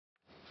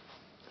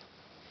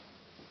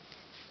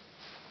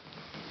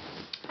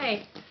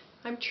Hi,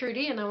 I'm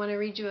Trudy and I want to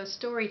read you a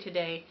story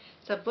today.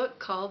 It's a book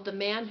called The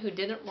Man Who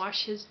Didn't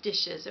Wash His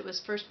Dishes. It was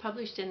first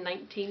published in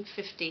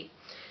 1950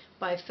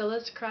 by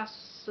Phyllis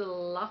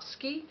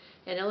Krasilovsky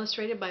and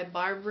illustrated by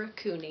Barbara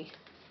Cooney.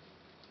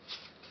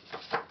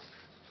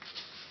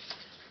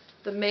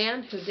 The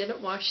Man Who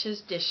Didn't Wash His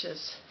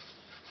Dishes.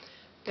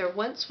 There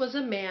once was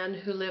a man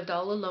who lived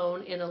all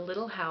alone in a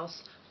little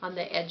house on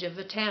the edge of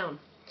a town.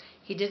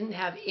 He didn't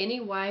have any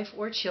wife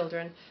or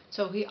children,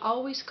 so he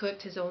always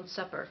cooked his own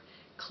supper,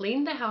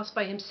 cleaned the house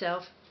by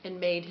himself, and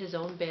made his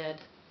own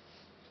bed.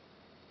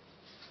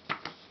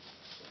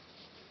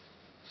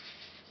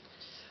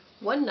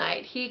 One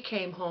night he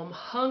came home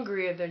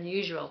hungrier than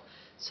usual,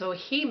 so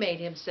he made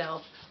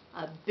himself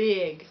a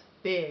big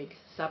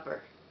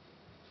supper.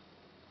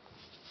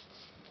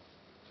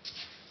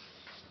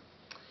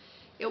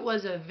 It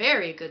was a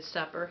very good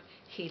supper.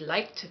 He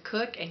liked to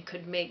cook and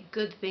could make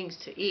good things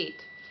to eat.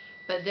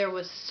 But there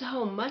was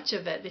so much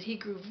of it that he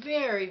grew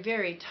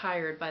very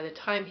tired by the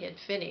time he had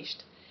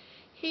finished.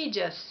 He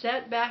just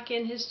sat back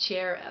in his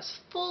chair as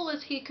full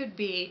as he could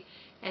be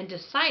and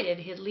decided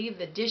he'd leave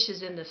the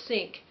dishes in the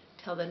sink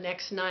till the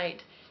next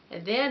night,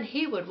 and then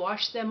he would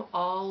wash them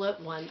all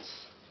at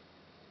once.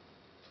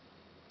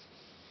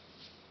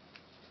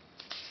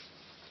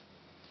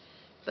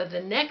 But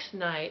the next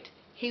night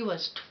he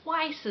was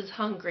twice as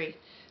hungry,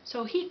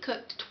 so he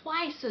cooked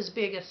twice as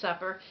big a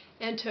supper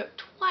and took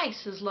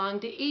twice as long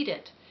to eat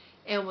it,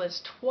 and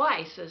was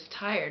twice as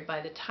tired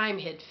by the time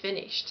he'd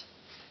finished.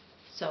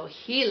 So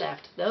he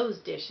left those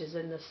dishes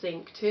in the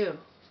sink too.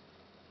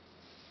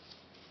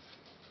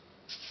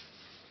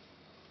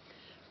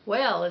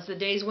 Well, as the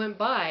days went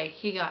by,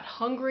 he got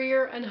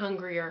hungrier and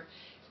hungrier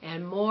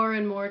and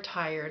more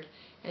tired,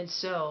 and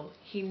so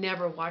he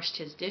never washed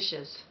his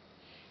dishes.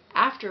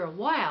 After a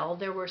while,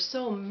 there were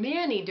so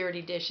many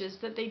dirty dishes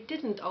that they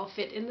didn't all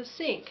fit in the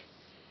sink.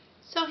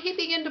 So he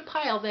began to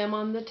pile them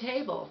on the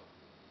table.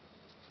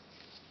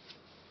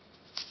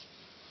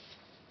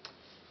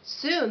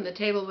 Soon the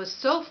table was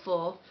so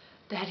full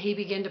that he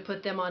began to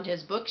put them on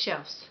his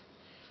bookshelves.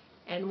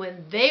 And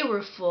when they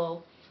were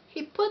full,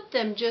 he put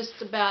them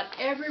just about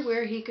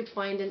everywhere he could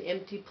find an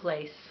empty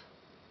place.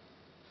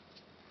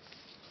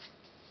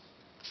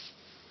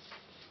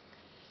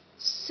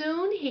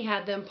 Soon he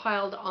had them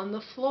piled on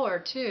the floor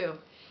too.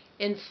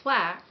 In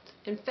fact,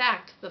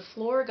 the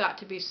floor got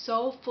to be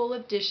so full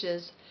of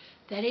dishes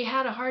that he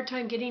had a hard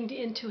time getting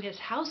into his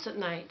house at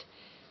night.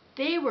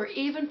 They were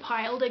even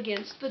piled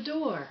against the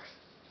door.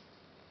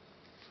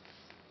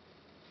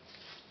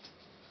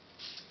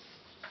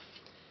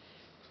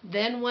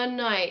 Then one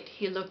night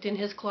he looked in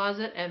his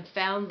closet and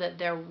found that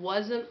there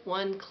wasn't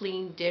one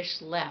clean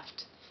dish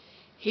left.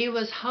 He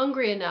was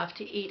hungry enough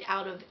to eat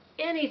out of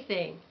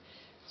anything,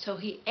 so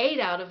he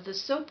ate out of the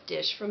soap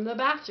dish from the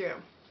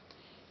bathroom.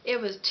 It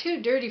was too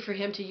dirty for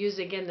him to use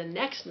again the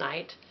next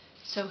night,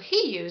 so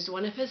he used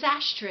one of his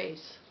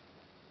ashtrays.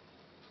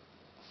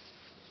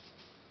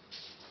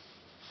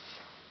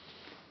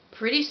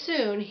 Pretty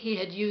soon he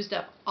had used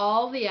up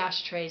all the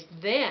ashtrays.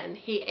 Then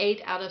he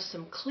ate out of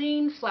some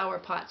clean flower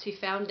pots he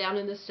found down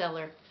in the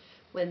cellar.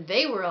 When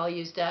they were all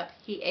used up,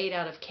 he ate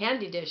out of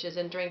candy dishes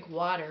and drank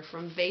water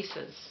from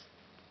vases.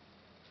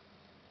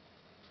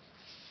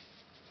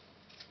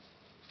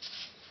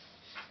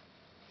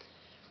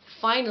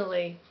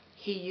 Finally,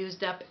 he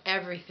used up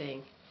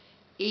everything,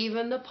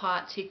 even the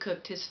pots he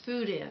cooked his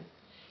food in,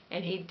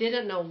 and he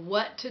didn't know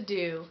what to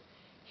do.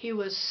 He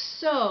was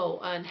so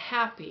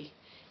unhappy.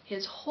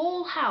 His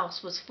whole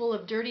house was full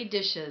of dirty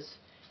dishes,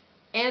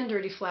 and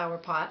dirty flower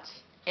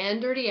pots,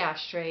 and dirty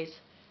ashtrays,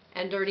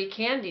 and dirty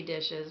candy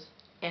dishes,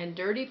 and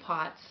dirty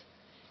pots,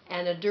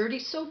 and a dirty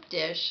soap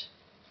dish.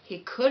 He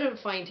couldn't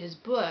find his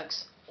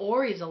books,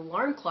 or his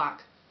alarm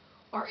clock,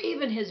 or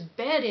even his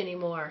bed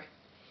anymore.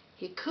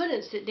 He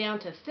couldn't sit down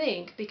to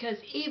think because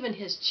even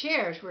his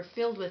chairs were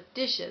filled with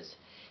dishes,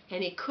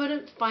 and he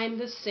couldn't find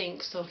the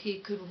sink so he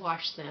could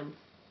wash them.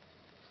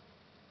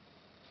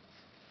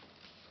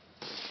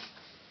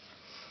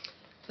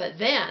 But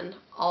then,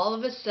 all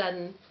of a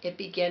sudden, it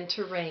began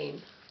to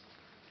rain,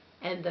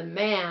 and the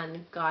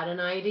man got an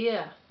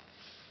idea.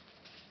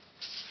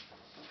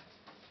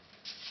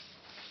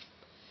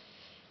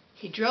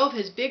 He drove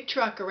his big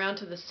truck around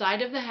to the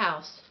side of the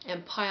house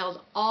and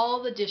piled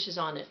all the dishes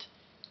on it,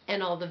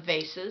 and all the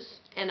vases,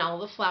 and all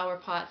the flower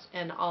pots,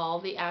 and all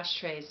the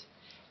ashtrays,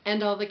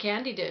 and all the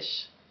candy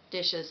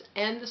dishes,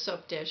 and the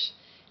soap dish,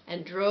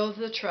 and drove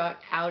the truck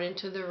out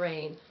into the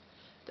rain.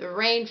 The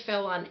rain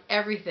fell on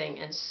everything,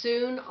 and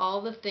soon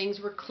all the things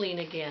were clean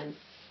again.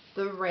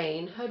 The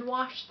rain had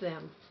washed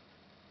them.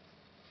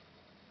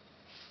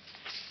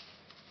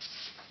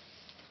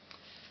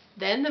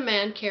 Then the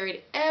man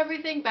carried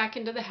everything back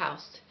into the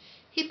house.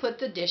 He put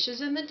the dishes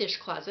in the dish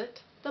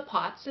closet, the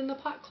pots in the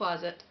pot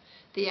closet,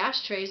 the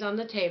ashtrays on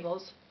the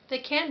tables, the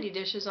candy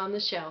dishes on the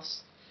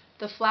shelves,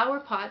 the flower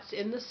pots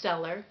in the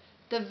cellar,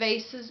 the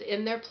vases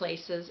in their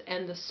places,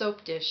 and the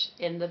soap dish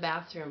in the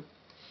bathroom.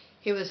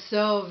 He was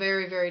so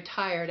very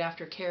tired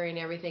after carrying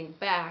everything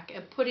back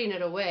and putting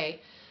it away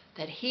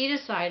that he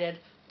decided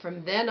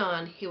From then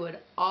on, he would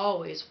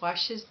always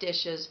wash his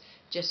dishes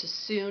just as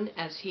soon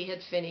as he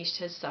had finished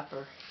his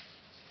supper.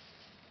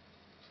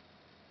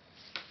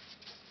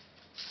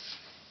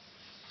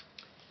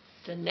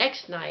 The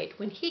next night,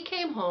 when he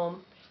came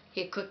home,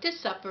 he cooked his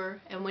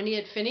supper, and when he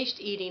had finished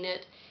eating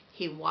it,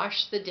 he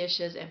washed the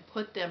dishes and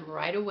put them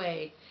right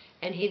away,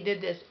 and he did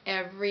this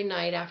every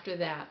night after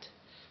that.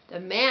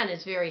 The man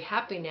is very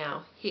happy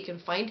now. He can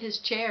find his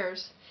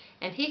chairs,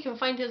 and he can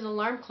find his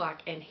alarm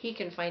clock, and he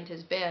can find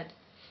his bed.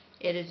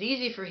 It is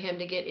easy for him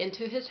to get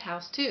into his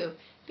house too,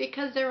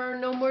 because there are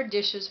no more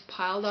dishes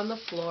piled on the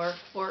floor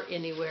or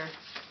anywhere.